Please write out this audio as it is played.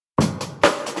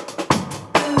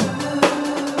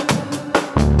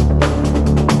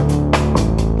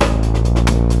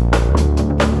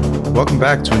Welcome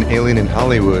back to An Alien in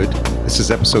Hollywood. This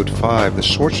is episode 5, The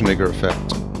Schwarzenegger Effect,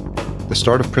 the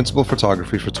start of principal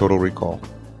photography for Total Recall.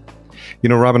 You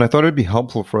know, Robin, I thought it would be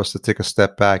helpful for us to take a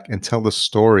step back and tell the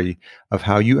story of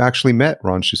how you actually met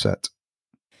Ron Shusett.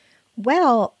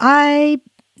 Well, I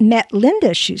met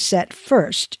Linda Shusett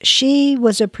first. She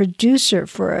was a producer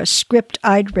for a script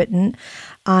I'd written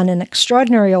on an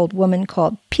extraordinary old woman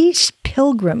called Peace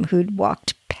Pilgrim, who'd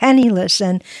walked penniless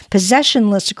and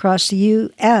possessionless across the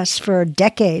U.S. for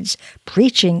decades,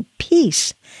 preaching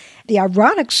peace. The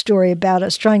ironic story about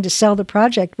us trying to sell the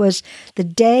project was the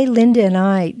day Linda and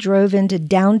I drove into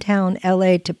downtown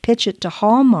L.A. to pitch it to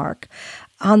Hallmark.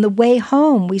 On the way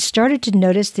home, we started to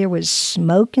notice there was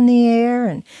smoke in the air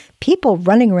and people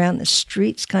running around the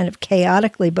streets kind of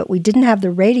chaotically, but we didn't have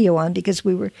the radio on because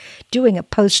we were doing a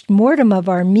post-mortem of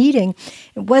our meeting.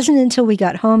 It wasn't until we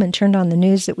got home and turned on the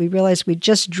news that we realized we'd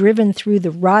just driven through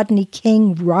the Rodney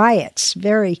King riots,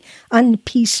 very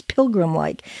un-Peace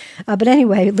Pilgrim-like. But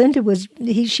anyway,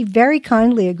 she very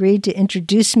kindly agreed to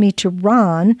introduce me to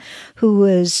Ron, who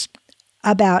was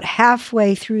about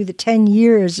halfway through the 10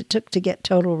 years it took to get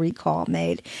Total Recall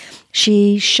made.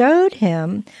 She showed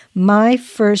him my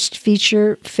first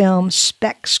feature film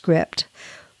spec script,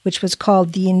 which was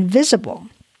called The Invisible.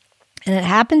 And it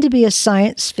happened to be a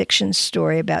science fiction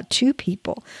story about two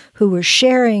people who were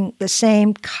sharing the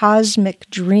same cosmic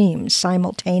dream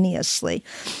simultaneously.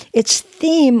 Its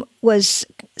theme was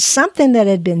something that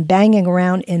had been banging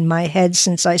around in my head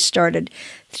since I started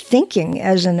thinking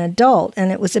as an adult,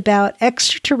 and it was about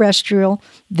extraterrestrial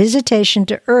visitation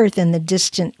to Earth in the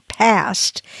distant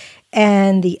past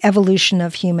and the evolution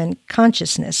of human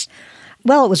consciousness.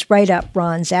 Well, it was right up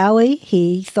Ron's alley.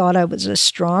 He thought I was a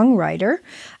strong writer,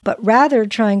 but rather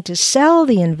trying to sell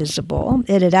The Invisible,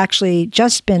 it had actually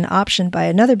just been optioned by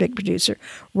another big producer.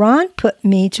 Ron put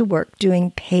me to work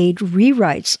doing paid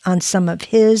rewrites on some of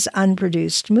his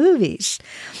unproduced movies.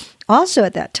 Also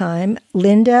at that time,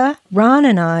 Linda, Ron,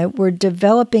 and I were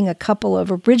developing a couple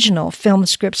of original film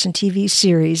scripts and TV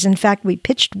series. In fact, we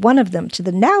pitched one of them to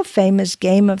the now famous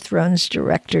Game of Thrones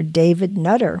director David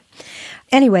Nutter.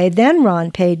 Anyway, then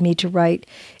Ron paid me to write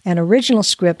an original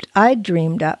script I'd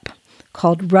dreamed up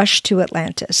called Rush to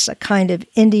Atlantis, a kind of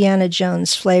Indiana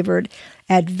Jones-flavored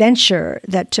adventure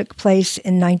that took place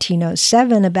in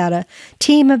 1907 about a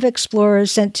team of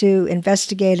explorers sent to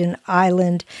investigate an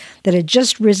island that had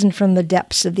just risen from the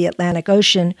depths of the Atlantic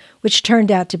Ocean, which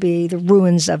turned out to be the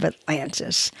ruins of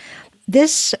Atlantis.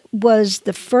 This was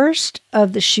the first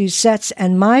of the Shusetts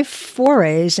and my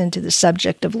forays into the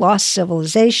subject of lost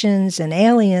civilizations and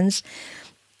aliens.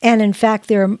 And in fact,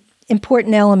 there are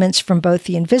important elements from both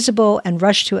The Invisible and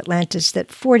Rush to Atlantis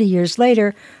that 40 years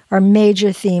later are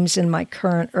major themes in my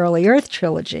current Early Earth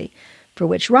trilogy, for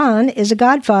which Ron is a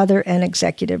godfather and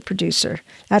executive producer.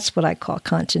 That's what I call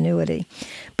continuity.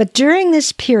 But during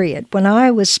this period, when I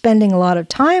was spending a lot of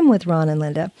time with Ron and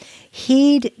Linda,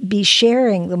 he'd be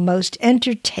sharing the most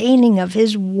entertaining of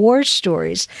his war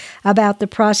stories about the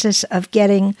process of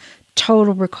getting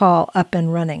Total Recall up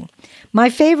and running. My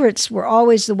favorites were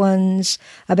always the ones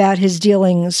about his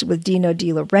dealings with Dino De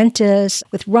Laurentiis,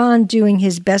 with Ron doing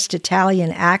his best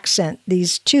Italian accent,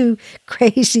 these two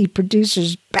crazy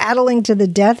producers battling to the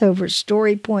death over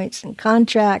story points and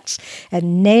contracts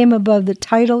and name above the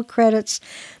title credits.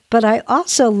 But I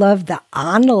also love the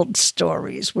Arnold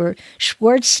stories where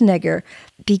Schwarzenegger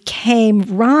became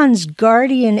Ron's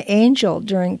guardian angel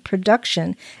during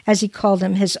production, as he called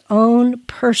him, his own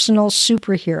personal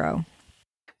superhero.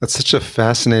 That's such a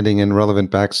fascinating and relevant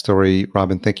backstory,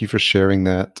 Robin. Thank you for sharing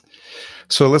that.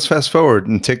 So let's fast forward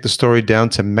and take the story down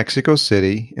to Mexico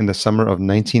City in the summer of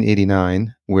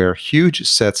 1989, where huge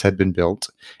sets had been built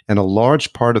and a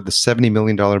large part of the $70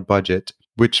 million budget,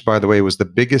 which, by the way, was the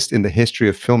biggest in the history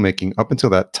of filmmaking up until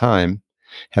that time,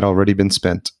 had already been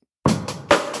spent.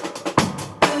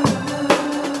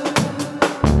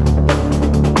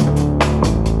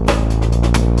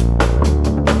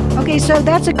 Okay, so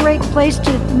that's a great place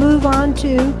to move on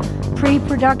to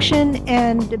pre-production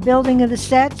and the building of the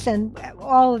sets and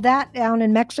all of that down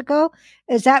in Mexico.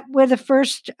 Is that where the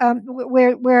first,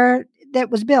 where that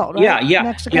was built, right? Yeah.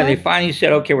 Mexico? Yeah, they finally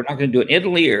said, okay, we're not going to do it in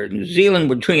Italy or New Zealand.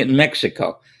 We're doing it in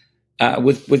Mexico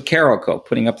with Carolco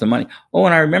putting up the money. Oh,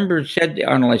 and I remember said to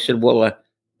Arnold, I said, well,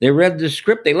 they read the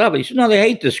script. They love it. He said, no, they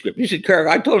hate the script. He said, Carolco,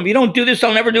 I told him, you don't do this,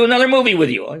 I'll never do another movie with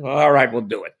you. I go, all right, we'll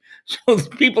do it. So the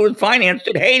people that financed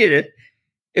it hated it.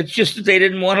 It's just that they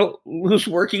didn't want to lose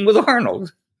working with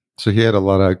Arnold. So he had a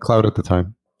lot of clout at the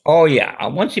time. Oh, yeah.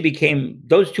 Once he became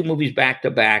those two movies back to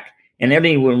back, and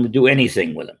anyone would do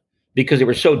anything with them because they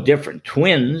were so different.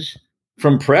 Twins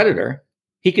from Predator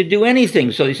He could do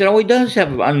anything. So he said, oh, he does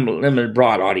have an unlimited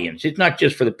broad audience. It's not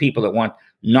just for the people that want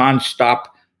nonstop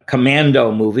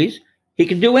commando movies. He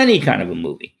can do any kind of a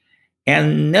movie.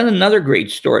 And then another great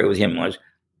story with him was,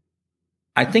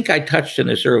 I think I touched on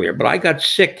this earlier, but I got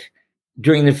sick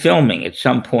during the filming at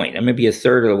some point, and maybe a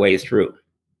third of the way through.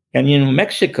 And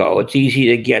Mexico, it's easy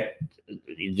to get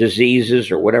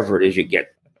diseases or whatever it is you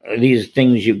get. These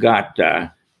things you got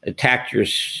attack your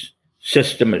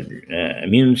system,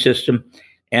 immune system.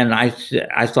 And I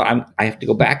thought I have to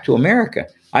go back to America.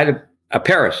 I had a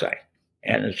parasite,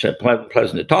 and it's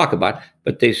pleasant to talk about.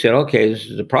 But they said, okay, this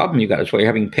is the problem you got. That's why you're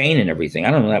having pain and everything.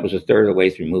 I don't know. That was a third of the way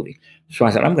through the movie. So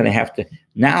I thought, I'm going to have to.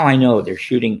 Now I know they're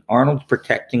shooting. Arnold's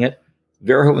protecting it.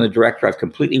 Verhoeven, the director, I've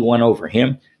completely won over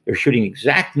him. They're shooting the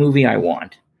exact movie I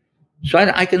want. So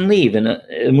I can leave, and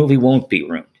the movie won't be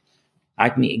ruined. I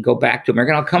can go back to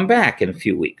America, and I'll come back in a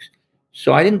few weeks.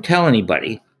 So I didn't tell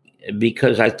anybody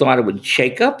because I thought it would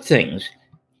shake up things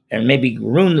and maybe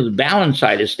ruin the balance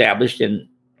I'd established. And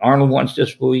Arnold wants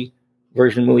this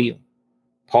version of the movie.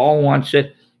 Paul wants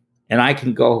it, and I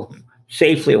can go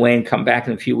safely away and come back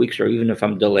in a few weeks, or even if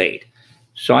I'm delayed.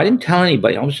 So I didn't tell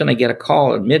anybody. All of a sudden, I get a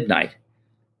call at midnight,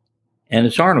 and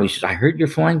it's Arnold. He says, I heard you're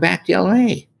flying back to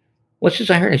L.A. What's this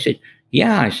I heard? I said,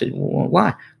 yeah. I said, well,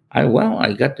 why?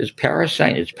 I got this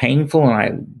parasite. It's painful, and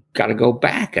I got to go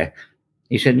back.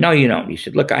 He said, no, you don't. He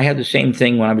said, look, I had the same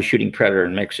thing when I was shooting Predator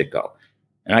in Mexico.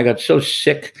 And I got so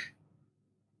sick,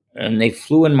 and they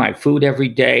flew in my food every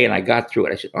day, and I got through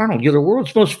it. I said, Arnold, you're the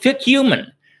world's most fit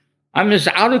human. I'm this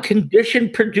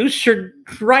out-of-condition producer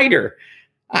writer.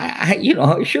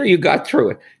 Sure, you got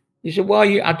through it. He said, well,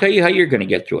 I'll tell you how you're going to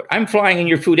get through it. I'm flying in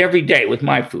your food every day with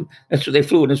my food. That's what they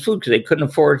flew in his food because they couldn't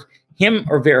afford him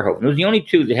or Verhoeven. It was the only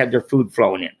two that had their food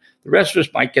flowing in. The rest of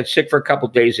us might get sick for a couple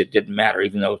of days. It didn't matter,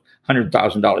 even though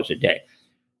 $100,000 a day.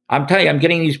 I'm telling you, I'm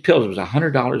getting these pills. It was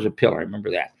 $100 a pill. I remember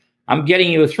that. I'm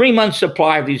getting you a 3-month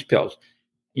supply of these pills.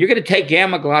 You're going to take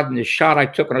Gamaglot and the shot I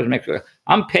took when I was in Mexico.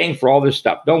 I'm paying for all this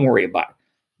stuff. Don't worry about it.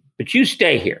 But you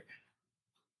stay here.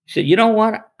 He said, you know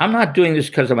what? I'm not doing this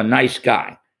because I'm a nice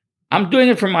guy. I'm doing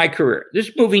it for my career. This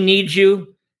movie needs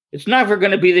you. It's never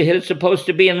going to be the hit it's supposed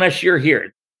to be unless you're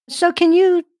here. So can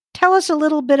you tell us a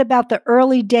little bit about the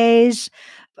early days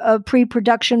of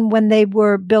pre-production when they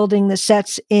were building the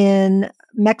sets in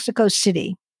Mexico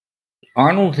City?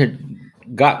 Arnold had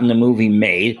gotten the movie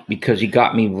made because he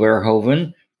got me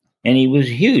Verhoeven, and he was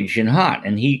huge and hot,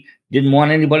 and he didn't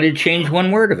want anybody to change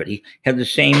one word of it. He had the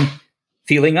same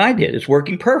feeling I did. It's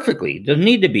working perfectly. It doesn't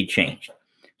need to be changed.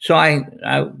 So I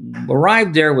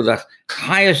arrived there with the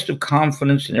highest of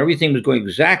confidence, and everything was going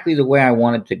exactly the way I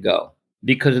wanted to go.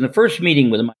 Because in the first meeting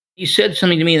with him, he said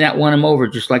something to me that won him over,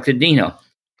 just like the Dino.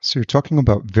 So you're talking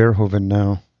about Verhoeven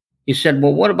now. He said,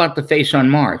 well, what about the face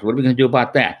on Mars? What are we going to do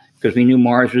about that? Because we knew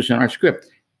Mars was in our script.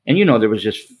 And, there was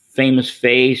this famous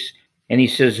face. And he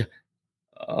says,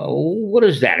 what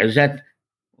is that?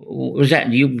 Was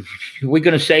that you? Are we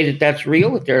going to say that that's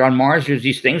real? That they're on Mars, there's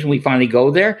these things, and we finally go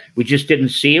there. We just didn't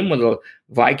see him with a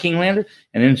Viking lander.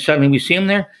 And then suddenly we see him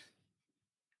there.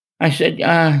 I said,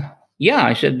 yeah.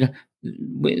 I said,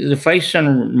 the face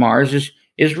on Mars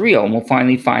is real. And we'll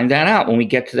finally find that out when we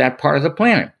get to that part of the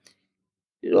planet.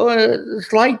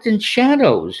 It's light and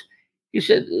shadows. He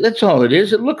said, that's all it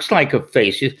is. It looks like a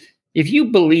face. If you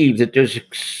believe that there's a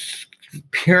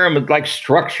pyramid-like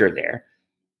structure there,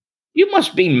 you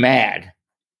must be mad.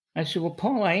 I said, well,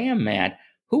 Paul, I am mad.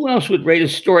 Who else would rate a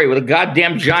story with a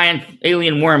goddamn giant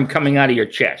alien worm coming out of your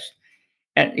chest?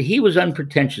 And he was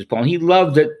unpretentious, Paul. He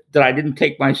loved that I didn't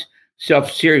take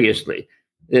myself seriously.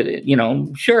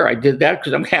 That, sure, I did that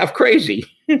because I'm half crazy.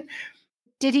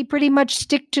 Did he pretty much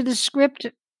stick to the script?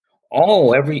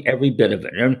 Oh, every bit of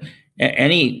it.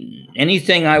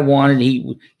 Anything I wanted,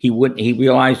 he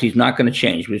realized he's not going to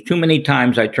change. Because too many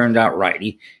times I turned out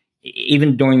right.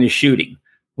 Even during the shooting,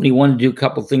 when he wanted to do a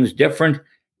couple things different,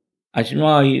 I said,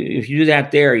 well, if you do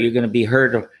that there, you're going to be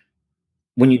hurt.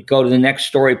 When you go to the next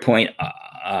story point,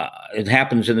 it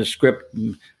happens in the script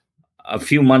a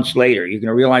few months later. You're going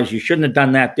to realize you shouldn't have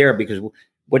done that there because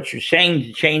what you're saying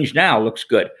to change now looks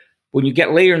good. When you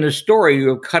get later in the story,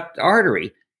 you'll cut the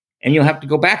artery and you'll have to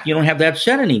go back. You don't have that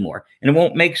set anymore. And it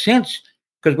won't make sense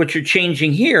because what you're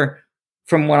changing here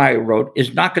from what I wrote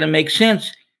is not going to make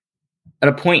sense at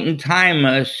a point in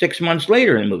time 6 months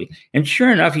later in the movie. And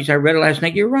sure enough, I read it last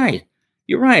night. You're right.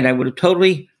 I would have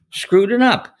totally screwed it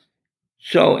up.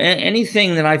 So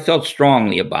anything that I felt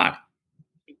strongly about,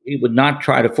 he would not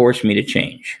try to force me to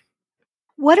change.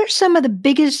 What are some of the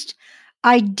biggest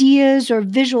ideas or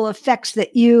visual effects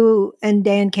that you and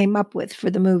Dan came up with for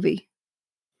the movie?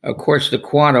 Of course, the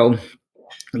Quado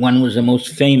one was the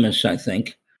most famous, I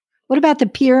think. What about the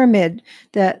pyramid?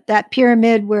 That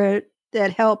pyramid where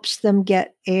that helps them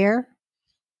get air?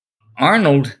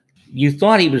 Arnold, you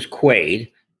thought he was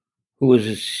Quaid, who was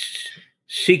a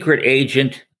secret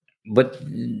agent, but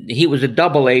he was a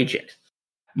double agent.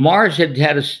 Mars had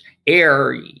had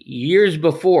air years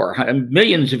before,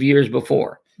 millions of years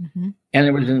before. Mm-hmm. And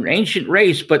there was an ancient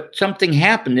race, but something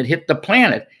happened that hit the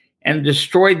planet and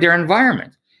destroyed their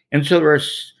environment. And so there were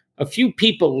a few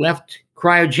people left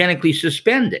cryogenically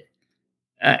suspended.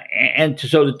 And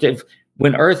so that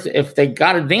if they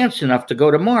got advanced enough to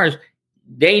go to Mars,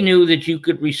 they knew that you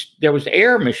could, there was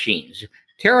air machines,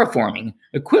 terraforming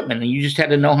equipment, and you just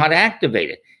had to know how to activate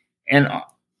it. And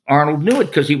Arnold knew it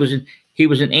because he was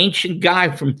an ancient guy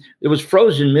that was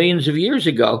frozen millions of years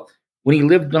ago when he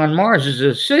lived on Mars as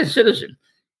a citizen.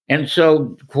 And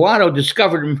so Quado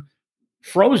discovered him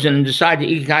frozen and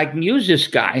decided I can use this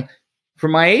guy for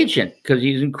my agent because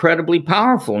he's incredibly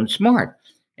powerful and smart.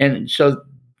 And so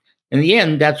in the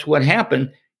end, that's what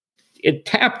happened. It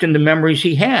tapped into memories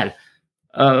he had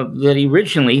that he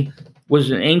originally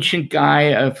was an ancient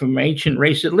guy from an ancient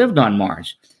race that lived on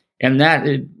Mars. And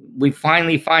that we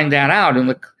finally find that out in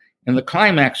the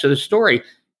climax of the story.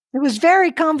 It was very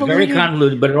convoluted. Very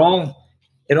convoluted, but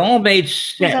it all made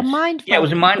sense. It was a mindfuck. Yeah, it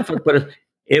was a mindfuck, but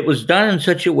it was done in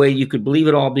such a way you could believe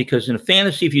it all, because in a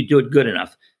fantasy, if you do it good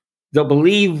enough, they'll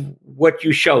believe what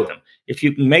you show them. If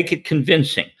you can make it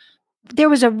convincing. There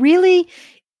was a really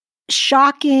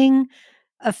shocking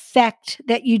effect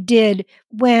that you did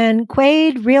when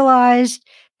Quaid realized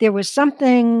there was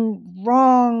something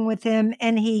wrong with him,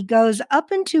 and he goes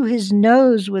up into his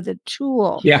nose with a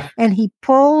tool. Yeah. And he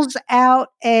pulls out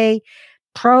a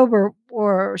probe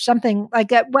or something like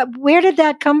that. Where did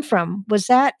that come from? Was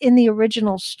that in the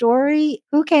original story?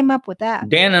 Who came up with that?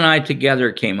 Dan and I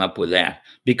together came up with that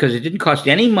because it didn't cost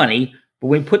any money. But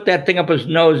when we put that thing up his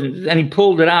nose and he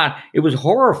pulled it out, it was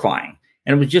horrifying.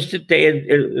 And it was just that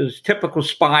it was typical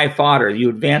spy fodder.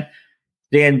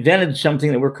 They invented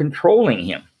something that were controlling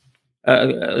him.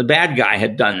 The bad guy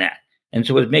had done that. And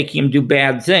so it was making him do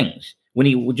bad things. When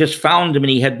he just found him and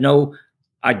he had no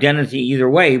identity either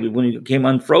way, when he became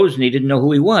unfrozen, he didn't know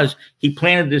who he was. He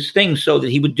planted this thing so that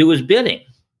he would do his bidding.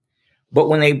 But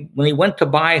when he went to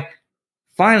buy,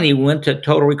 finally he went to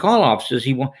Total Recall offices.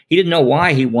 He didn't know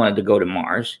why he wanted to go to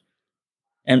Mars.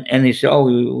 And they said, oh,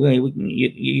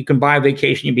 you can buy a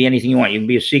vacation. You can be anything you want. You can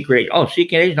be a secret agent. Oh,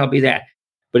 secret agent, I'll be that.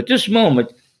 But at this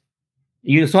moment,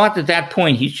 you thought at that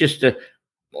point he's just an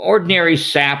ordinary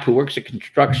sap who works a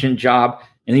construction job,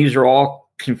 and these are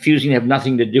all confusing, have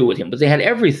nothing to do with him. But they had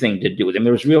everything to do with him.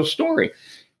 There was a real story.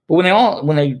 But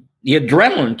when the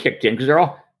adrenaline kicked in, because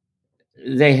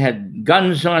they had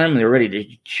guns on him, and they were ready to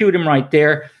shoot him right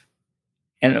there.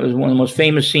 And it was one of the most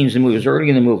famous scenes in the movie. It was early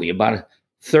in the movie, about a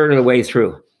third of the way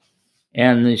through.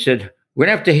 And they said, we're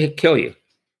going to have to kill you.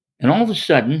 And all of a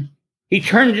sudden, he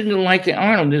turned into like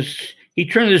Arnold. He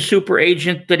turned into the super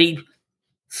agent that he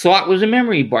thought was a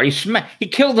memory bar. He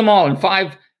killed them all in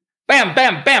 5. Bam,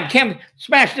 bam, bam.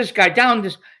 Smash this guy down,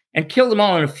 and killed them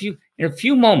all in a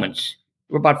few moments.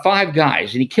 There were about 5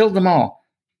 guys, and he killed them all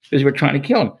because they were trying to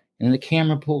kill him. And then the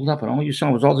camera pulled up, and all you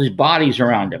saw was all these bodies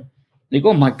around him. They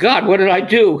go, oh my God, what did I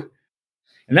do?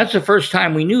 And that's the first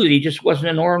time we knew that he just wasn't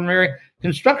an ordinary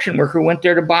construction worker who went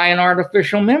there to buy an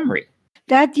artificial memory.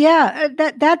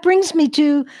 That brings me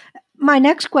to my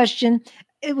next question.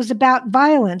 It was about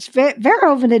violence.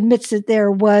 Verhoeven admits that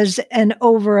there was an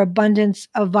overabundance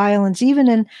of violence, even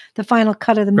in the final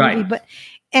cut of the movie. Right.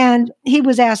 And he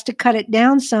was asked to cut it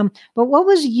down some. But what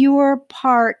was your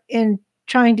part in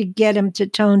trying to get him to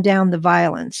tone down the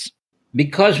violence?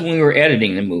 Because when we were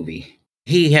editing the movie,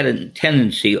 he had a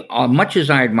tendency, much as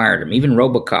I admired him, even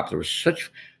RoboCop, there were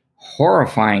such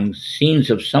horrifying scenes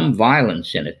of some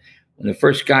violence in it. When the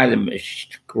first guy, the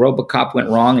RoboCop went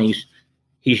wrong, and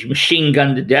he's machine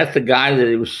gunned to death the guy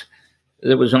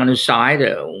that was on his side,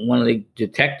 one of the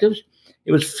detectives.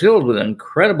 It was filled with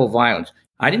incredible violence.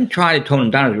 I didn't try to tone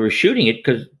him down as we were shooting it,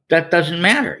 because that doesn't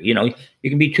matter. You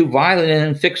can be too violent and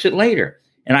then fix it later.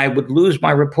 And I would lose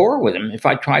my rapport with him if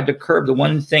I tried to curb the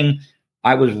one thing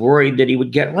I was worried that he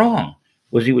would get wrong,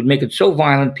 was he would make it so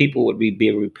violent people would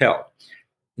be repelled.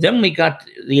 Then we got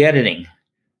the editing,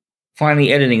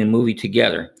 finally editing the movie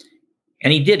together.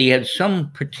 And he did. He had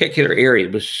some particular area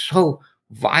that was so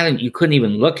violent you couldn't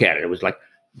even look at it. It was like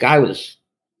a guy with a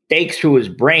stake through his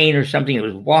brain or something. It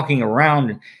was walking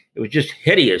around, and it was just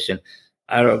hideous. And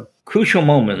at a crucial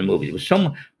moment in the movie, it was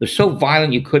so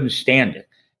violent you couldn't stand it.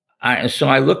 So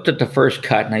I looked at the first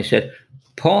cut and I said,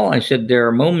 Paul, I said, there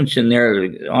are moments in there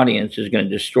the audience is going to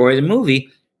destroy the movie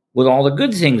with all the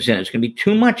good things in it. It's going to be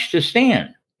too much to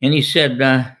stand. And he said,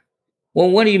 Well,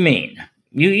 what do you mean?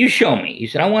 You show me. He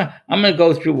said, I'm going to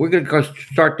go through. We're going to go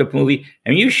start the movie,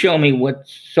 and you show me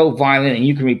what's so violent, and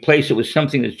you can replace it with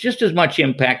something that's just as much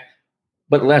impact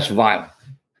but less violent.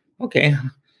 Okay.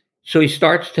 So he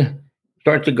starts to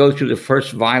go through the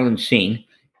first violent scene,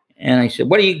 and I said,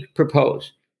 "What do you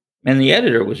propose?" And the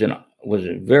editor was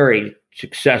a very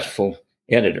successful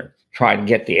editor. Tried to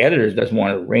get the editors, doesn't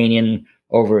want to rein in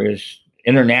over his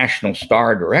international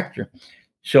star director.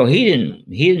 So he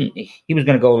was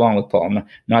going to go along with Paul,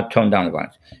 not tone down the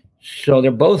violence. So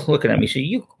they're both looking at me. So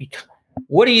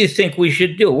what do you think we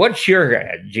should do? What's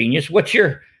your genius? What's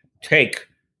your take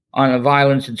on the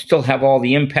violence and still have all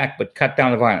the impact, but cut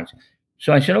down the violence?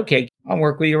 So I said, okay, I'll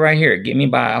work with you right here. Give me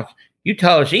about, you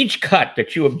tell us each cut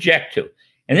that you object to,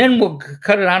 and then we'll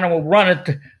cut it on and we'll run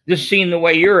it, this scene the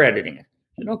way you're editing it.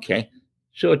 I said, okay.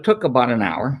 So it took about an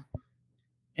hour.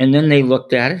 And then they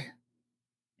looked at it.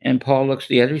 And Paul looks at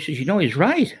the editor. He says, he's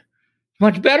right. It's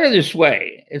much better this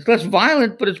way. It's less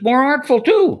violent, but it's more artful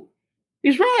too.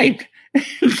 He's right.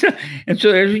 And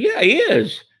so there's, yeah, he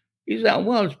is. He's like,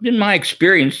 well, it's been my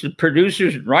experience that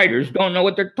producers and writers don't know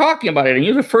what they're talking about. And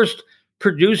you're the first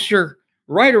producer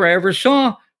writer I ever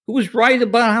saw who was right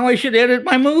about how I should edit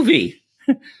my movie.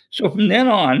 So from then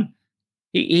on,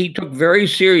 he took very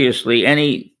seriously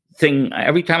anything.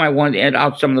 Every time I wanted to edit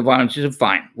out some of the violence, he said,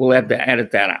 fine, we'll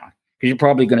edit that out because you're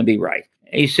probably going to be right.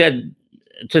 He said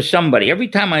to somebody, every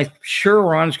time I'm sure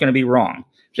Ron's going to be wrong,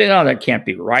 say, no, that can't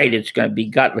be right. It's going to be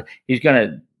gut. He's going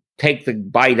to take the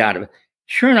bite out of it.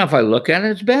 Sure enough, I look at it,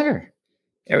 it's better.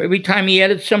 Every time he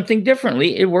edits something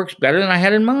differently, it works better than I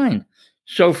had in mind.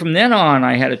 So from then on,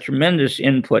 I had a tremendous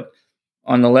input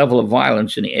on the level of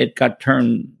violence, and it got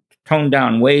toned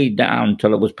down way down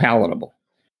till it was palatable.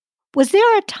 Was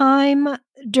there a time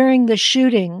during the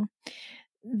shooting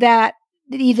that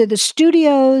either the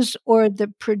studios or the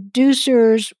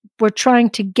producers were trying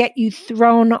to get you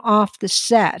thrown off the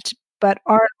set, but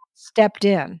Arnold stepped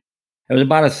in? It was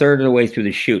about a third of the way through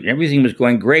the shoot, and everything was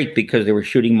going great because they were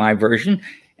shooting my version,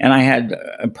 and I had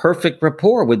a perfect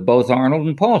rapport with both Arnold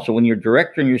and Paul. So when your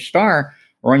director and your star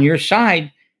are on your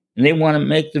side, and they want to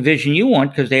make the vision you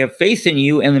want because they have faith in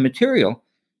you and the material,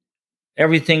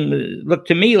 everything looked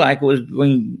to me like it was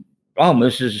going, oh,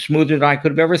 this is smoother than I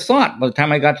could have ever thought. By the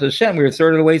time I got to the set, we were a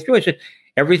third of the way through. I said,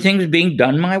 everything's being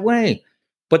done my way.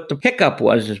 But the hiccup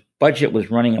was his budget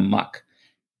was running amok.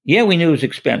 Yeah, we knew it was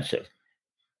expensive.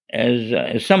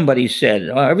 As somebody said,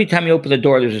 every time you open the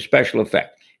door, there's a special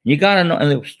effect. You got to know,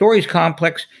 and the story's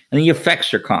complex, and the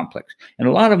effects are complex. And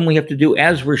a lot of them we have to do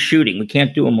as we're shooting. We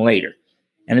can't do them later.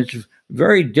 And it's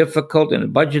very difficult, and the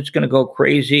budget's going to go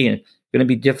crazy, and it's going to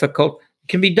be difficult. It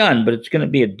can be done, but it's going to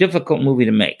be a difficult movie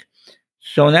to make.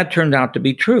 So that turned out to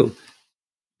be true.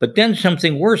 But then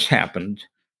something worse happened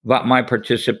about my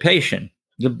participation.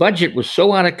 The budget was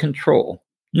so out of control.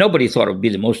 Nobody thought it would be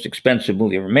the most expensive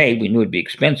movie ever made. We knew it'd be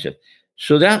expensive.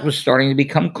 So that was starting to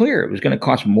become clear. It was going to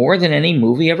cost more than any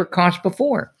movie ever cost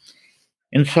before.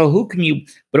 And so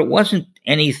but it wasn't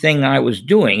anything I was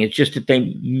doing. It's just that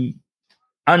they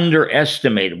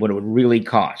underestimated what it would really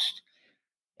cost.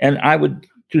 And I would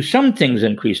do some things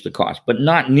increase the cost, but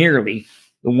not nearly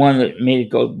the one that made it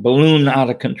go balloon out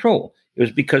of control. It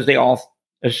was because they all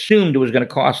assumed it was going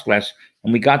to cost less.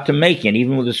 And we got to make it,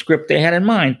 even with the script they had in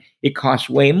mind, it costs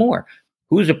way more.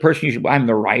 Who's the person you should? I'm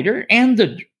the writer and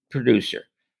the producer.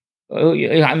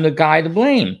 I'm the guy to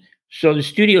blame. So the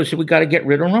studio said, we got to get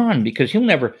rid of Ron because he'll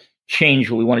never change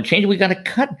what we want to change. We got to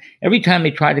cut. Every time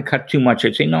they try to cut too much,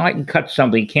 I'd say, no, I can cut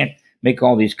something. You can't make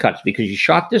all these cuts because you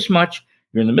shot this much.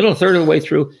 You're in the middle, third of the way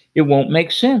through. It won't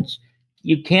make sense.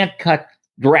 You can't cut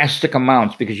drastic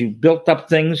amounts because you've built up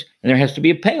things and there has to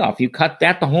be a payoff. You cut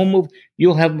that, the whole movie,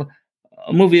 you'll have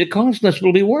a movie that costs less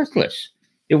will be worthless.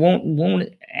 It won't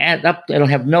add up. It'll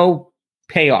have no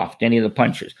payoff to any of the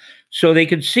punches. So they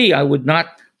could see I would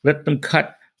not let them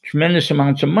cut tremendous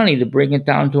amounts of money to bring it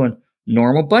down to a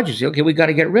normal budget. Say, okay, we got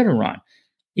to get rid of Ron.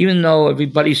 Even though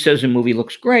everybody says the movie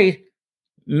looks great,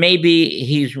 maybe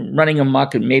he's running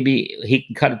amok and maybe he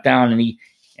can cut it down and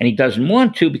he doesn't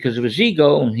want to because of his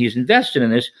ego and he's invested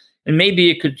in this. And maybe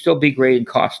it could still be great and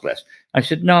cost less. I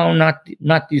said, no,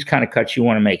 not these kind of cuts you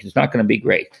want to make. It's not going to be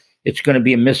great. It's going to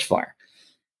be a misfire.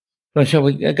 So I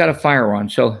said, I got to fire on.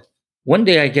 So one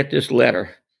day I get this letter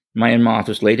in my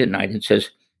office late at night. It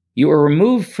says, you are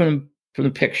removed from the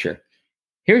picture.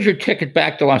 Here's your ticket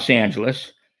back to Los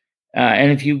Angeles.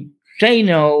 And if you say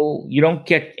no, you don't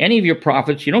get any of your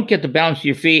profits. You don't get the balance of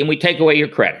your fee, and we take away your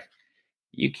credit.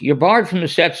 You're barred from the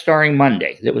set starting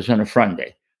Monday. That was on a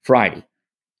Friday.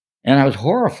 And I was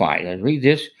horrified. I read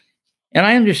this, and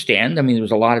I understand. I mean, there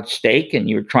was a lot at stake, and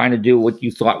you were trying to do what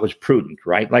you thought was prudent,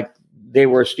 right? Like they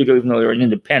were a studio, even though they were an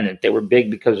independent. They were big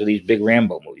because of these big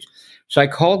Rambo movies. So I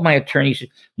called my attorney. He said,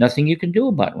 nothing you can do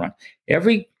about it, Ron.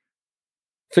 Every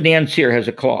financier has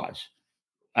a clause,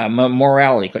 a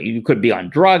morality clause. You could be on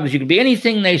drugs. You could be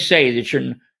anything they say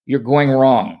that you're going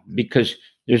wrong because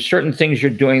there's certain things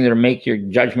you're doing that make your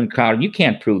judgment clouded. You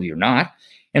can't prove you're not.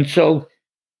 And so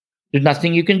there's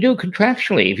nothing you can do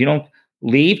contractually. If you don't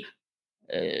leave,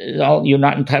 you're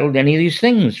not entitled to any of these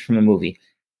things from the movie.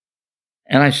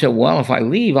 And I said, well, if I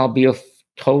leave, I'll be a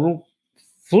total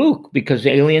fluke because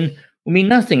Alien will mean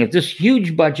nothing. If this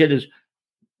huge budget is,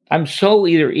 I'm so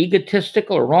either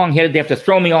egotistical or wrong-headed, they have to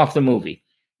throw me off the movie.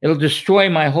 It'll destroy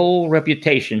my whole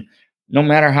reputation, no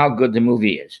matter how good the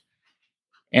movie is.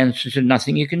 And she said,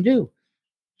 nothing you can do.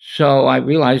 So I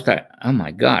realized that, oh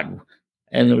my God.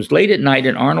 And it was late at night,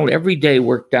 and Arnold every day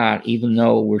worked out, even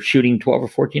though we're shooting 12 or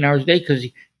 14 hours a day, because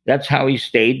that's how he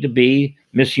stayed to be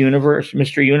Miss Universe,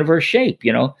 Mr. Universe shape,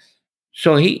 you know.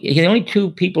 So the only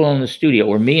two people in the studio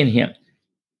were me and him.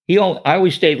 I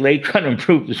always stayed late trying to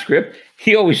improve the script.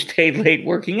 He always stayed late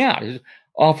working out.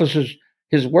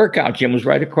 His workout gym was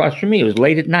right across from me. It was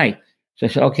late at night. So I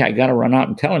said, okay, I got to run out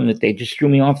and tell him that they just threw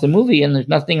me off the movie and there's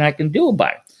nothing I can do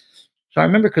about it. So I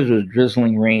remember because it was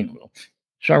drizzling rain.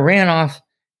 So I ran off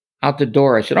out the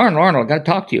door. I said, Arnold, I got to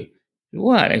talk to you.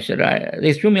 What? I said,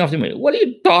 they threw me off the movie. What are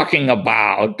you talking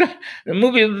about? The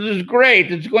movie is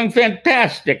great. It's going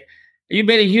fantastic. You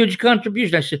made a huge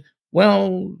contribution. I said,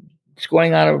 well, it's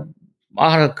going out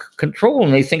of control,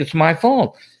 and they think it's my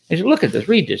fault. I said, look at this,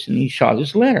 read this. And he saw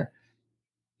this letter.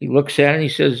 He looks at it, and he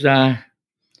says,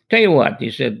 tell you what. He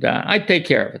said, I take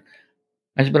care of it.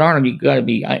 I said, but Arnold, you got to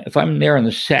be, if I'm there on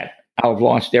the set, I'll have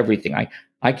lost everything.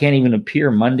 I can't even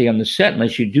appear Monday on the set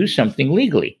unless you do something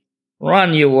legally.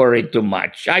 Ron, you worry too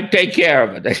much. I take care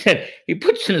of it. I said, he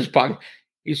puts it in his pocket.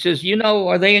 He says,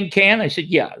 are they in Cannes? I said,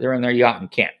 yeah, they're in their yacht in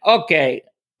Cannes. Okay,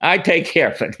 I take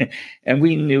care of it. And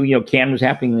we knew, Cannes was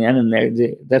happening then,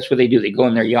 and that's what they do. They go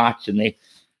in their yachts,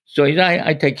 so he said,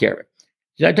 I take care of it.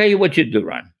 He said, I tell you what you do,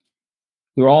 Ron.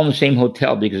 We're all in the same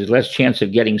hotel because there's less chance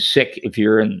of getting sick if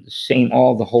you're in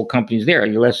the whole company's there.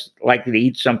 You're less likely to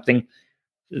eat something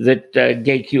that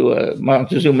gave you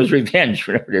Montezuma's revenge,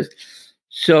 whatever it is.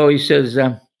 So he says,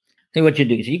 tell you what you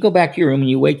do. He said, you go back to your room and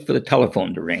you wait for the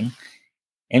telephone to ring.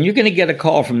 And you're going to get a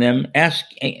call from them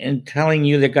and telling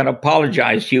you they're going to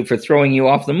apologize to you for throwing you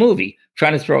off the movie,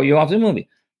 trying to throw you off the movie.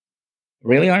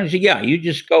 Really, Arnold? I said, yeah, you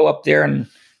just go up there and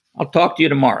I'll talk to you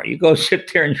tomorrow. You go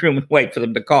sit there in your room and wait for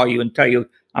them to call you and tell you,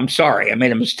 I'm sorry, I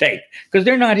made a mistake. Because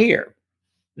they're not here.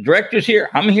 The director's here.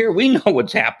 I'm here. We know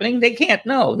what's happening. They can't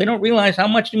know. They don't realize how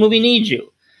much the movie needs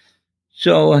you.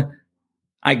 So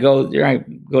I go there. I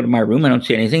go to my room. I don't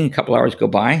see anything. A couple hours go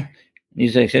by. And he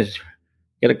says,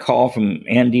 get a call from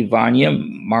Andy Vanya,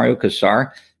 Mario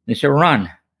Casar. They said, Ron,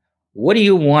 what do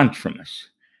you want from us?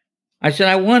 I said,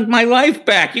 I want my life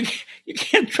back. You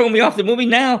can't throw me off the movie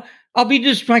now.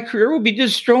 My career will be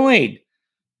destroyed.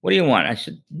 What do you want? I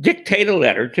said, dictate a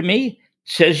letter to me.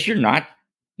 Says you're not.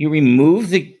 You remove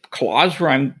the clause where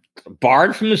I'm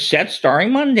barred from the set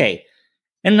starring Monday.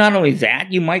 And not only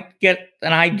that, you might get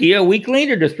an idea a week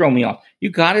later to throw me off.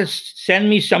 You got to send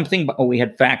me something. Oh, we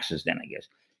had faxes then, I guess.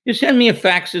 You send me a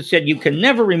fax that said you can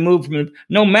never remove me,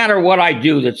 no matter what I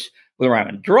do, that's whether I'm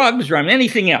on drugs or I'm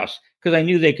anything else, because I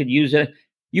knew they could use it.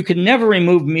 You can never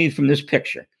remove me from this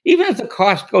picture, even if the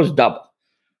cost goes double.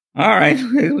 All right,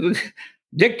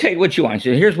 dictate what you want. I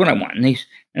said, here's what I want. And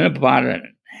in about a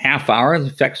half hour, the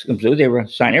fax comes through. They were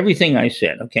signing everything I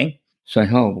said, okay? So,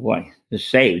 oh boy, it's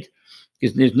saved.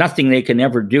 Because there's nothing they can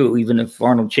ever do, even if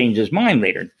Arnold changed his mind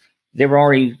later. They were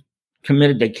already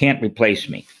committed. They can't replace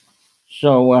me.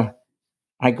 So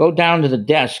I go down to the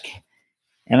desk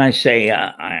and I say,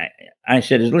 I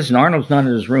said, listen, Arnold's not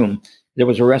in his room. There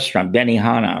was a restaurant,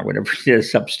 Benihana or whatever it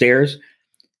is, upstairs.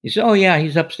 He said, oh, yeah,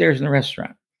 he's upstairs in the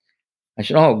restaurant. I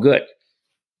said, oh, good.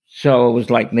 So it was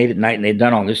like late at night and they'd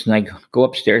done all this. And I go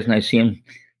upstairs and I see him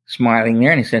smiling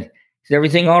there. And he said, is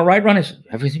everything all right, Ron? I said,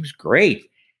 everything's great. He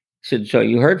said, so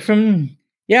you heard from,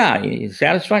 yeah, you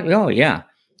satisfied? Oh, yeah.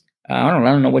 I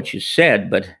don't know what you said,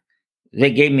 but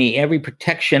they gave me every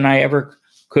protection I ever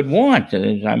could want.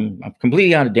 I'm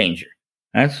completely out of danger.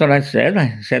 That's what I said.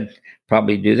 I said,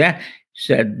 probably do that. He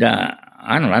said,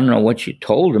 I don't know what you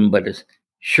told him, but it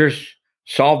sure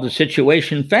solved the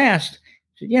situation fast.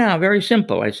 I said, yeah, very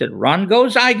simple. I said, Ron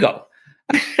goes, I go.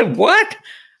 I said, what?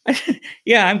 I said,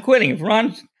 yeah, I'm quitting.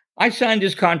 I signed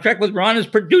this contract with Ron as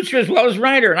producer as well as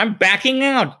writer, and I'm backing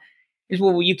out. He said,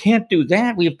 well, you can't do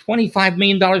that. We have $25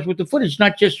 million worth of footage. It's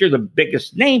not just you're the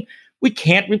biggest name. We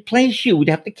can't replace you. We'd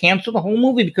have to cancel the whole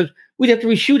movie because we'd have to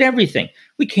reshoot everything.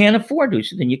 We can't afford to. He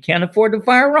said, then you can't afford to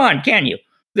fire Ron, can you?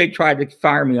 They tried to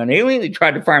fire me on Alien. They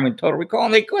tried to fire me on Total Recall,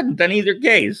 and they couldn't in either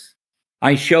case.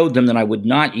 I showed them that I would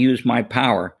not use my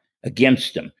power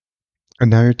against them.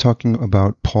 And now you're talking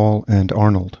about Paul and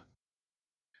Arnold.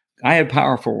 I had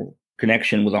powerful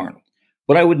connection with Arnold,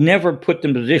 but I would never put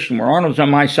them in a position where Arnold's on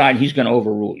my side, he's going to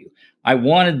overrule you. I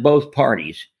wanted both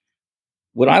parties.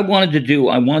 What I wanted to do,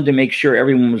 I wanted to make sure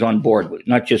everyone was on board with it,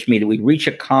 not just me, that we'd reach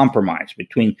a compromise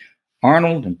between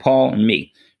Arnold and Paul and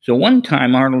me. So one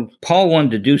time, Paul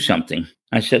wanted to do something.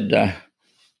 I said,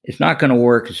 it's not going to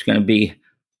work. It'll be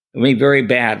very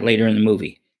bad later in the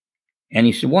movie. And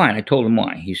he said, why? And I told him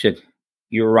why. He said,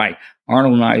 you're right.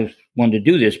 Arnold and I wanted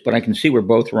to do this, but I can see we're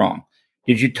both wrong.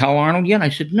 Did you tell Arnold yet? I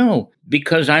said, no,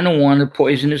 because I don't want to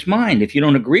poison his mind. If you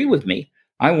don't agree with me,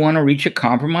 I want to reach a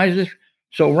compromise.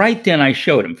 So right then I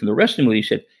showed him. For the rest of the movie, he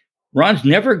said, Ron's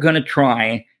never going to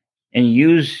try and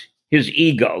use his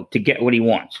ego to get what he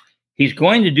wants. He's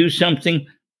going to do something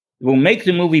that will make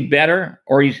the movie better,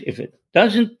 or if it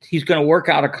doesn't, he's going to work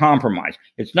out a compromise.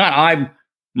 It's not I'm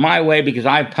my way because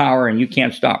I have power and you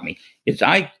can't stop me. It's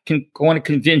I can want to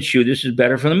convince you this is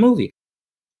better for the movie.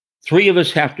 Three of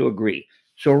us have to agree.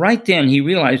 So right then he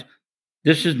realized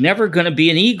this is never going to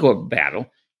be an ego battle.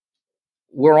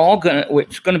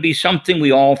 It's going to be something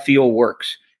we all feel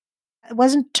works. It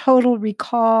wasn't Total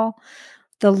Recall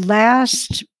the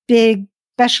last big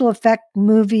special effect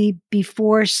movie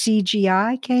before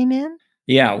CGI came in?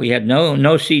 Yeah, we had no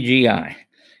CGI.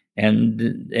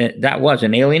 And that was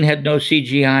an Alien had no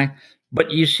CGI.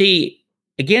 But you see,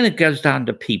 again, it goes down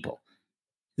to people.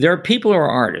 There are people who are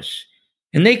artists,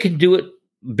 and they can do it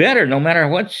better no matter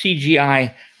what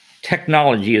CGI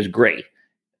technology is great.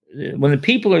 When the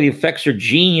people or the effects are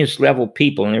genius level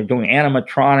people and they're doing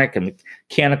animatronic and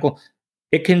mechanical,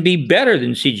 it can be better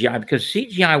than CGI because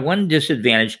CGI, one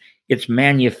disadvantage, it's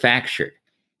manufactured.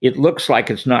 It looks like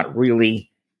it's not really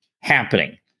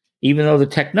happening, even though the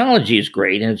technology is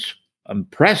great and it's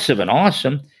impressive and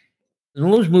awesome.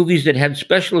 And those movies that had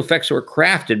special effects that were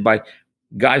crafted by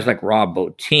guys like Rob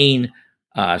Bottin,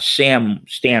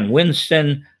 Stan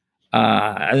Winston,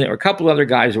 and there were a couple other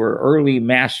guys who were early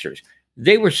masters.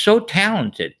 They were so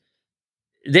talented.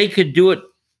 They could do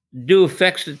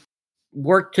effects that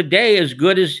work today as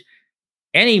good as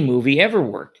any movie ever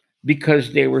worked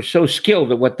because they were so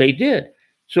skilled at what they did.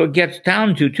 So it gets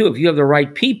down to, too, if you have the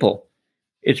right people,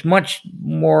 it's much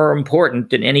more important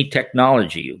than any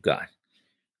technology you've got.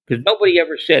 Because nobody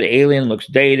ever said Alien looks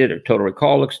dated or Total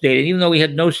Recall looks dated, even though we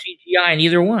had no CGI in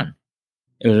either one.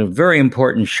 It was a very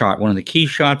important shot, one of the key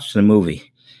shots in the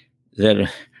movie that I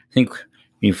think when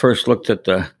you first looked at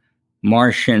the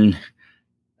Martian,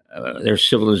 their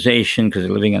civilization, because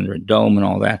they're living under a dome and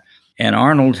all that. And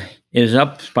Arnold is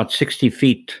up about 60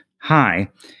 feet high,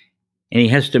 and he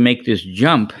has to make this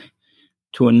jump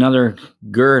to another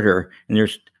girder, and they're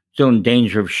still in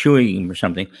danger of shooting him or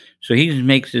something. So he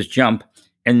makes this jump,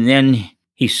 and then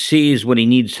he sees what he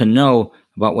needs to know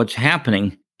about what's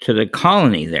happening to the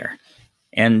colony there.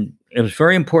 And it was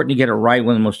very important to get it right.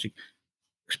 One of the most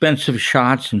expensive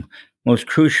shots and most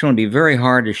crucial, and be very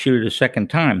hard to shoot it a second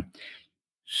time.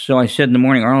 So I said in the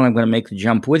morning, Arnold, I'm going to make the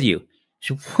jump with you. He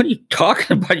said, what are you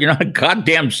talking about? You're not a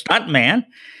goddamn stunt man.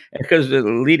 Because the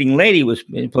leading lady was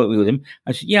with him.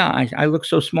 I said, yeah, I look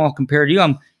so small compared to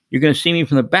you. You're going to see me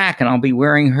from the back, and I'll be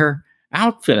wearing her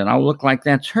outfit, and I'll look like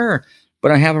that's her.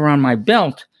 But I have around my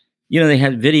belt, they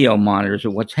had video monitors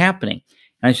of what's happening.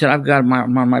 And I said, I've got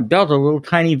on my belt a little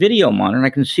tiny video monitor, and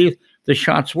I can see if the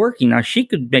shot's working. Now, she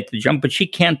could make the jump, but she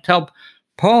can't tell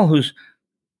Paul, who's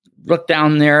looked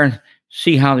down there and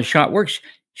see how the shot works.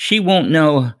 She won't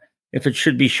know if it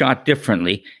should be shot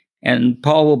differently. And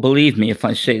Paul will believe me if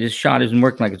I say this shot isn't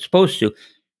working like it's supposed to.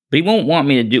 But he won't want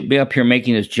me to be up here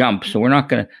making this jump. So we're not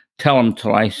going to tell him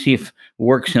till I see if it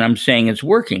works and I'm saying it's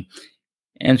working.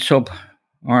 And so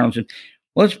Arnold said,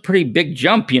 well, it's a pretty big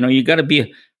jump. You got to be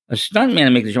a stuntman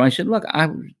to make the jump. I said, look,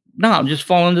 I'll just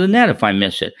fall into the net if I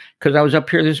miss it. Because I was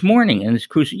up here this morning. And this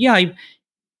crew said, yeah.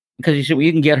 Because he said, well,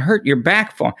 you can get hurt. Your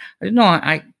back fall. I said, no,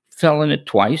 I fell in it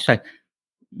twice. I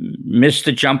missed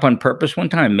the jump on purpose. One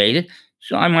time I made it.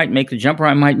 So I might make the jump or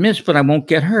I might miss, but I won't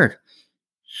get hurt.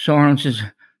 So Arnold says,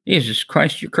 Jesus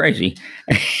Christ, you're crazy.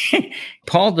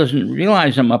 Paul doesn't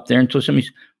realize I'm up there until somebody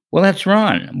says, well, that's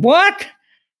Ron. What?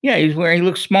 Yeah, he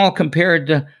looks small compared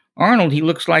to Arnold. He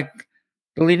looks like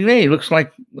the leading lady. He looks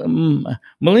like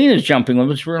Melina's jumping. Well,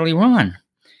 it's really Ron.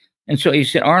 And so he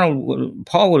said,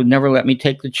 Paul would have never let me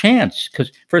take the chance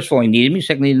because, first of all, he needed me.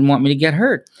 Secondly, he didn't want me to get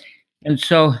hurt. And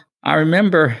so I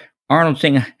remember Arnold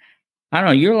saying, I don't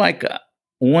know, you're like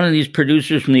one of these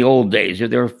producers from the old days.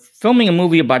 If they were filming a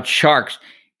movie about sharks,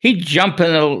 he'd jump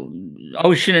in the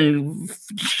ocean and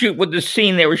shoot with the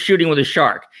scene they were shooting with a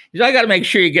shark. He said, I got to make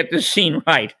sure you get this scene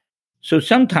right. So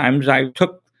sometimes I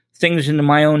took things into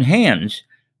my own hands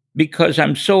because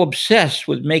I'm so obsessed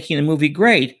with making the movie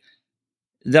great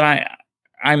that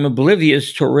I'm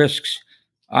oblivious to risks.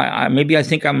 Maybe I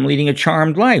think I'm leading a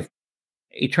charmed life.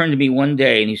 He turned to me one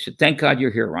day and he said, "Thank God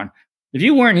you're here, Ron. If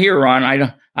you weren't here, Ron,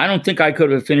 I don't think I could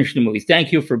have finished the movie.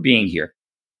 Thank you for being here."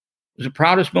 It was the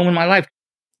proudest moment of my life.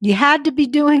 You had to be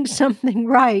doing something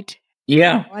right.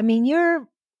 Yeah. I mean, you're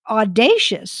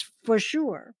audacious for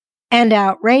sure and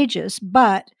outrageous,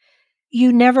 but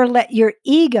you never let your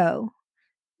ego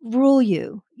rule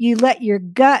you. You let your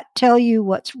gut tell you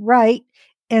what's right.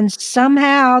 And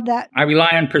somehow that I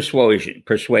rely on persuasion.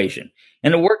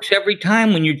 And it works every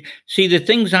time when you see the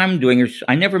things I'm doing.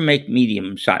 I never make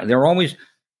medium size. They're always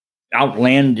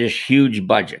outlandish, huge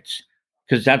budgets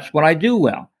because that's what I do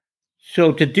well.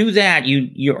 So to do that,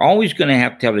 you're always going to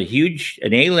have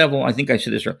an A level. I think I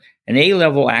said this earlier, an A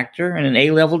level actor and an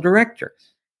A level director,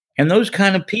 and those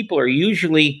kind of people are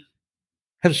usually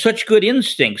have such good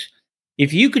instincts.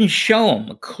 If you can show them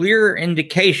a clear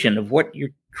indication of what you're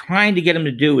trying to get them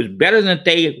to do is better than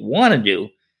they want to do,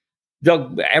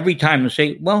 they'll every time they'll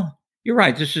say, "Well, you're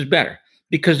right. This is better,"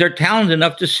 because they're talented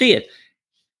enough to see it.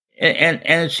 And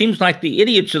it seems like the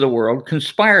idiots of the world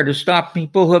conspire to stop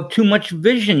people who have too much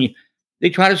vision. They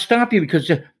try to stop you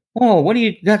because, oh, what do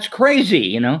you? That's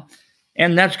crazy,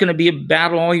 And that's going to be a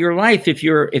battle all your life if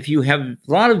you have a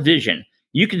lot of vision.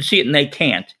 You can see it and they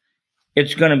can't.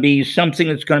 It's going to be something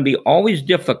that's going to be always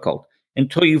difficult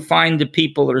until you find the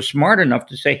people that are smart enough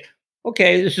to say,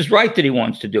 okay, this is right that he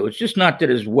wants to do. It's just not that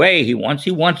his way he wants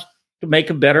to make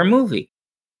a better movie.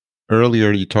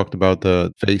 Earlier, you talked about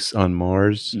the face on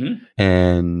Mars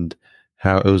and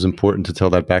how it was important to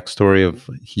tell that backstory of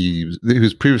he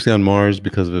was previously on Mars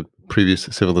because of a previous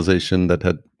civilization that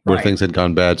had where Right. things had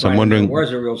gone bad. So Right. I'm wondering, There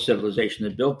was a real civilization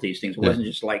that built these things. It wasn't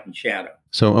just light and shadow.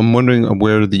 So I'm wondering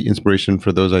where the inspiration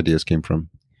for those ideas came from.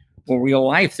 Well, real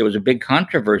life, there was a big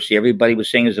controversy. Everybody was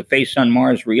saying, is the face on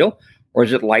Mars real, or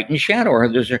is it light and shadow?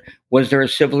 Or was there a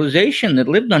civilization that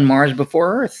lived on Mars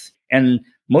before Earth? And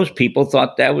most people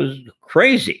thought that was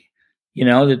crazy.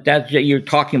 That you're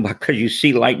talking about because you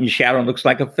see light and shadow and it looks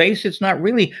like a face. It's not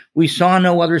really. We saw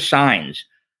no other signs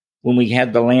when we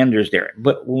had the landers there.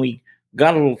 But when we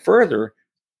got a little further,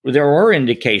 there were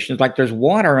indications like there's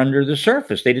water under the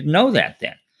surface. They didn't know that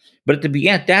then. But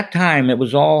at that time, it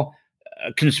was all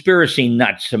conspiracy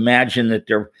nuts. Imagine that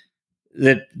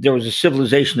there was a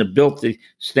civilization that built these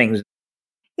things.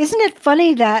 Isn't it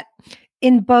funny that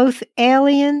in both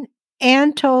Alien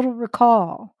and Total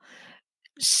Recall,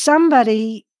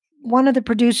 one of the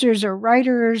producers or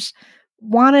writers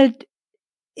wanted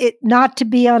it not to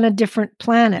be on a different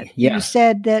planet. Yeah. You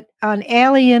said that on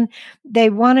Alien, they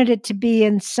wanted it to be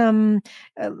in some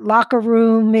locker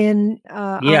room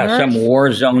on some Earth.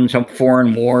 war zone, some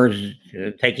foreign wars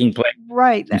taking place.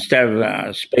 Right. Instead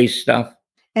of space stuff.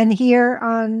 And here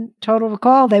on Total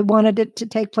Recall, they wanted it to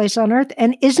take place on Earth.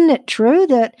 And isn't it true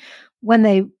that when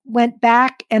they went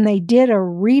back and they did a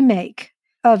remake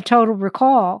of Total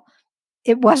Recall,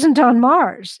 it wasn't on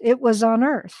Mars, it was on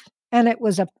Earth, and it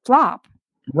was a flop.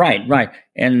 Right.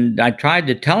 And I tried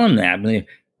to tell them that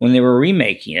when they were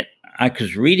remaking it. I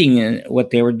was reading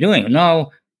what they were doing.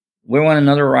 No, we want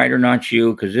another writer, not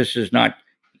you, because this is not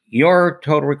your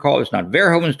Total Recall. It's not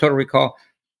Verhoeven's Total Recall.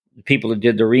 The people that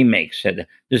did the remake said,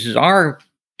 this is our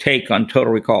take on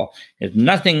Total Recall.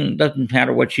 Doesn't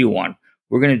matter what you want.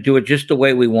 We're going to do it just the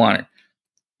way we want it.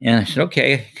 And I said,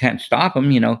 okay, I can't stop them,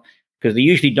 because they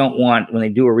usually don't want, when they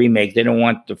do a remake, they don't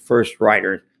want the first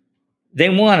writer. They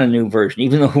want a new version,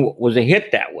 even though it was a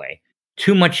hit that way.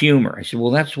 Too much humor. I said,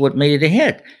 well, that's what made it a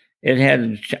hit.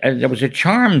 There was a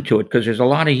charm to it because there's a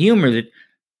lot of humor that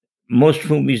most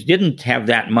movies didn't have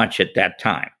that much at that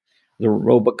time. The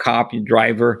RoboCop, the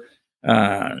driver,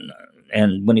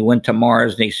 and when he went to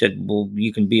Mars, they said, well,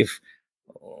 you can be,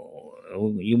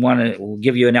 you want to, we'll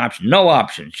give you an option. No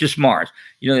options, just Mars.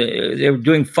 They were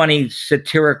doing funny,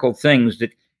 satirical things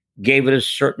that gave it a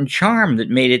certain charm that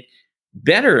made it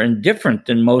better and different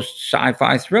than most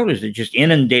sci-fi thrillers that just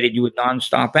inundated you with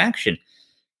nonstop action.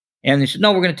 And they said,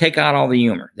 no, we're going to take out all the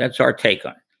humor. That's our take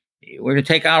on it. We're going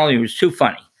to take out all the humor. It's too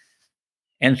funny.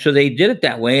 And so they did it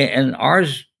that way. And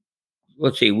ours,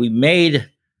 let's see, we made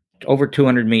over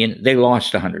 200 million. They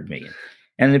lost 100 million.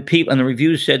 And the people and the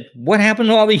reviews said, what happened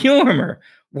to all the humor?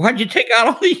 Why'd you take out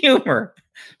all the humor?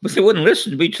 But they wouldn't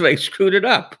listen to me till they screwed it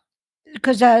up.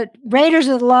 because Raiders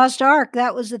of the Lost Ark,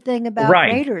 that was the thing about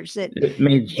Right. Raiders. It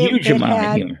made huge It amount of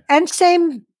had, humor. and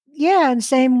same, yeah, and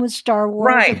same with Star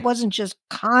Wars. It Right. wasn't just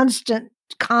constant,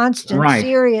 Right.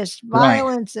 serious Right.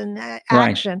 violence and Right.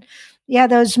 action. Yeah,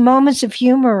 those moments of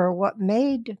humor are what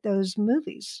made those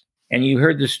movies. And you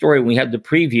heard the story when we had the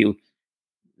preview.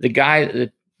 The guy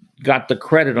that got the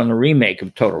credit on the remake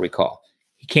of Total Recall,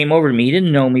 he came over to me. He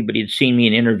didn't know me, but he'd seen me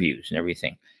in interviews and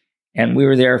everything. And we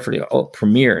were there for the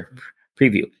premiere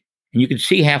preview. And you could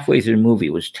see halfway through the movie,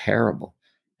 it was terrible.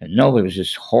 And nobody was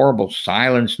just horrible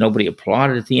silence. Nobody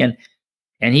applauded at the end.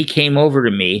 And he came over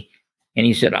to me and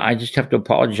he said, I just have to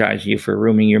apologize to you for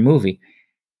ruining your movie.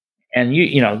 And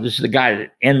this is the guy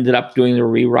that ended up doing the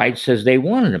rewrites as they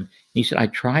wanted him. He said, I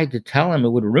tried to tell him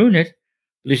it would ruin it.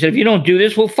 But he said, if you don't do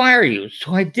this, we'll fire you.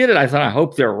 So I did it. I thought, I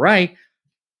hope they're right.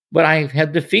 But I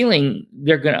had the feeling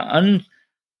they're going to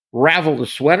unravel the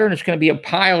sweater and it's going to be a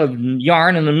pile of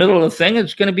yarn in the middle of the thing.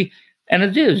 It's going to be, and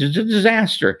it is, it's a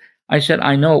disaster. I said,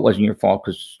 I know it wasn't your fault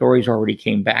because stories already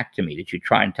came back to me that you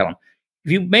try and tell them.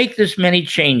 If you make this many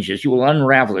changes, you will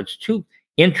unravel. It's too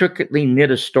intricately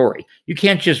knit a story. You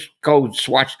can't just go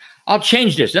swatch. I'll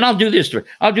change this and I'll do this to it.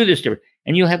 I'll do this to it.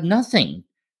 And you'll have nothing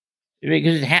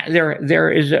because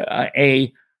there is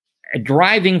a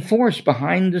driving force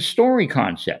behind the story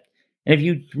concept. And if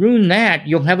you ruin that,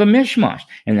 you'll have a mishmash.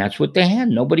 And that's what they had.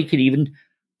 Nobody could even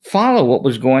follow what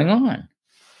was going on.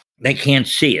 They can't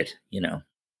see it.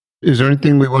 Is there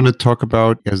anything we want to talk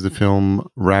about as the film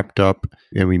wrapped up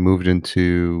and we moved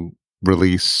into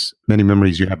release? Many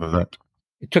memories you have of that.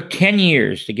 It took 10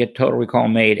 years to get Total Recall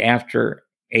made after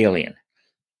Alien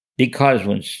because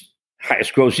when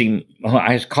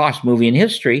highest cost movie in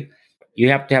history, you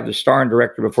have to have the star and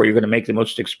director before you're going to make the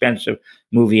most expensive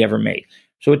movie ever made.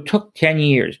 So it took 10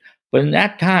 years. But in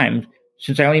that time,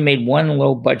 since I only made one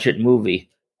low budget movie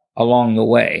along the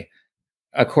way,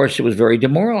 of course, it was very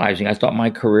demoralizing. I thought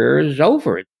my career is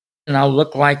over. And I'll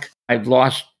look like I've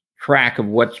lost track of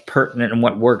what's pertinent and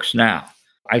what works now.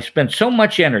 I spent so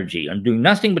much energy on doing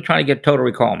nothing but trying to get Total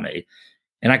Recall made.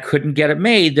 And I couldn't get it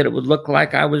made that it would look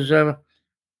like I was a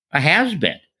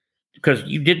has-been. Because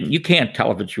you can't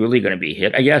tell if it's really going to be a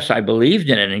hit. Yes, I believed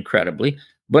in it incredibly,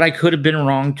 but I could have been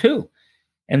wrong too.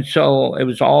 And so it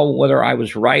was all whether I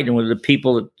was right and whether the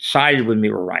people that sided with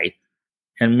me were right.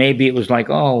 And maybe it was like,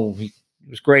 oh, he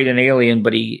was great in Alien,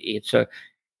 but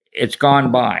it's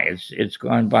gone by. It's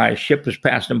gone by. A ship has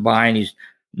passed him by, and he's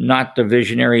not the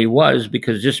visionary he was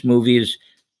because this movie is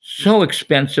so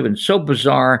expensive and so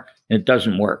bizarre, and it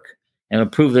doesn't work. And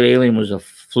it proved that Alien was a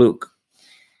fluke.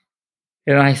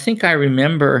 And I think I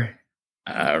remember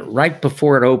right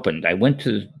before it opened, I went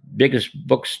to the biggest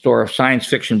bookstore, science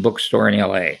fiction bookstore in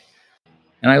LA.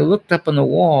 And I looked up on the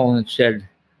wall and it said,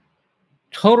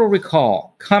 Total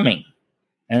Recall coming.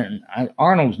 And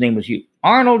Arnold's name was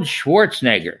Arnold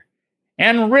Schwarzenegger.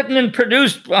 And written and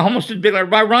produced almost as big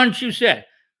by Ron Shusett.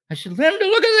 I said, Linda,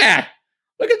 look at that.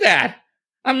 Look at that.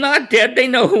 I'm not dead. They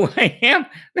know who I am.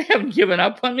 They haven't given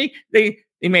up on me. They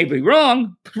may be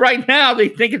wrong, but right now they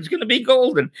think it's going to be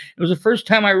golden. It was the first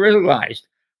time I realized,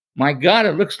 my God,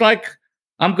 it looks like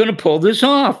I'm going to pull this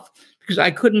off because I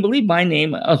couldn't believe my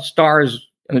name stars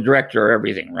and the director or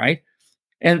everything, right?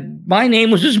 And my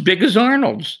name was as big as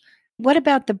Arnold's. What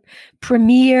about the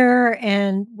premiere?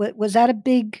 And was that a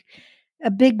big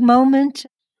moment?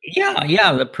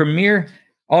 Yeah, the premiere.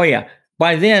 Oh yeah.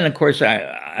 By then, of course,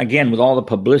 again with all the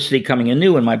publicity coming in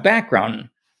new in my background,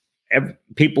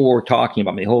 people were talking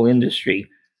about me, the whole industry.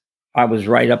 I was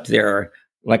right up there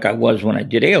like I was when I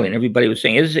did Alien. Everybody was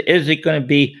saying, is it going to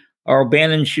be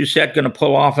O'Bannon and Shusett going to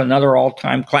pull off another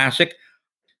all-time classic?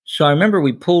 So I remember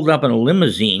we pulled up in a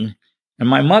limousine and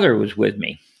my mother was with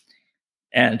me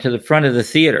and to the front of the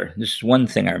theater. This is one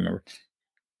thing I remember.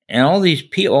 And all these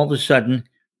people, all of a sudden,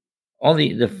 all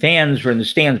the fans were in the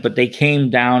stands, but they came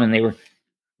down and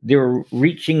they were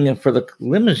reaching for the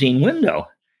limousine window.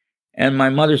 And my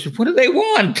mother said, what do they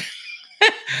want?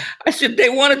 I said, they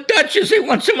want a Duchess. They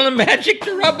want some of the magic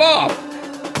to rub off.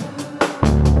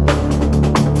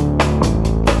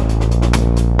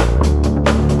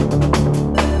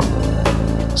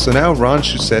 So now Ron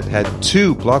Shusett had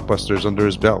 2 blockbusters under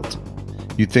his belt.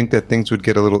 You'd think that things would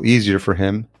get a little easier for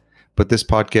him, but this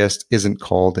podcast isn't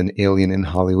called An Alien in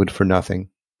Hollywood for nothing.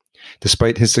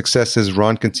 Despite his successes,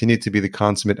 Ron continued to be the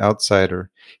consummate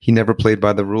outsider. He never played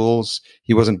by the rules.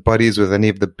 He wasn't buddies with any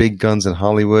of the big guns in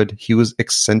Hollywood. He was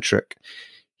eccentric.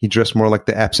 He dressed more like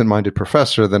the absent-minded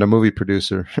professor than a movie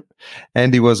producer.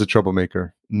 And he was a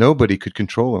troublemaker. Nobody could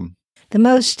control him. The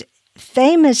most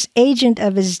famous agent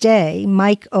of his day,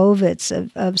 Mike Ovitz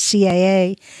of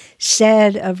CAA,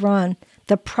 said of Ron,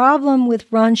 The problem with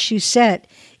Ron Shusett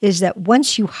is that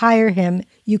once you hire him,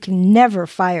 you can never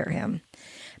fire him.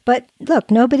 But look,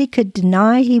 nobody could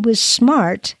deny he was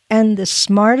smart, and the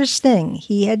smartest thing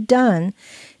he had done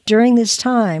during this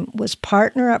time was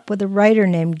partner up with a writer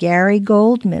named Gary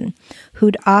Goldman,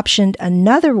 who'd optioned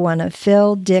another one of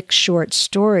Phil Dick's short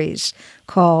stories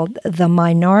called The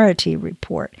Minority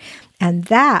Report. And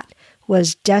that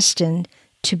was destined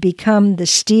to become the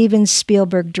Steven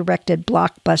Spielberg-directed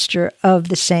blockbuster of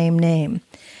the same name.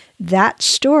 That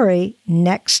story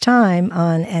next time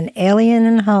on An Alien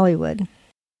in Hollywood.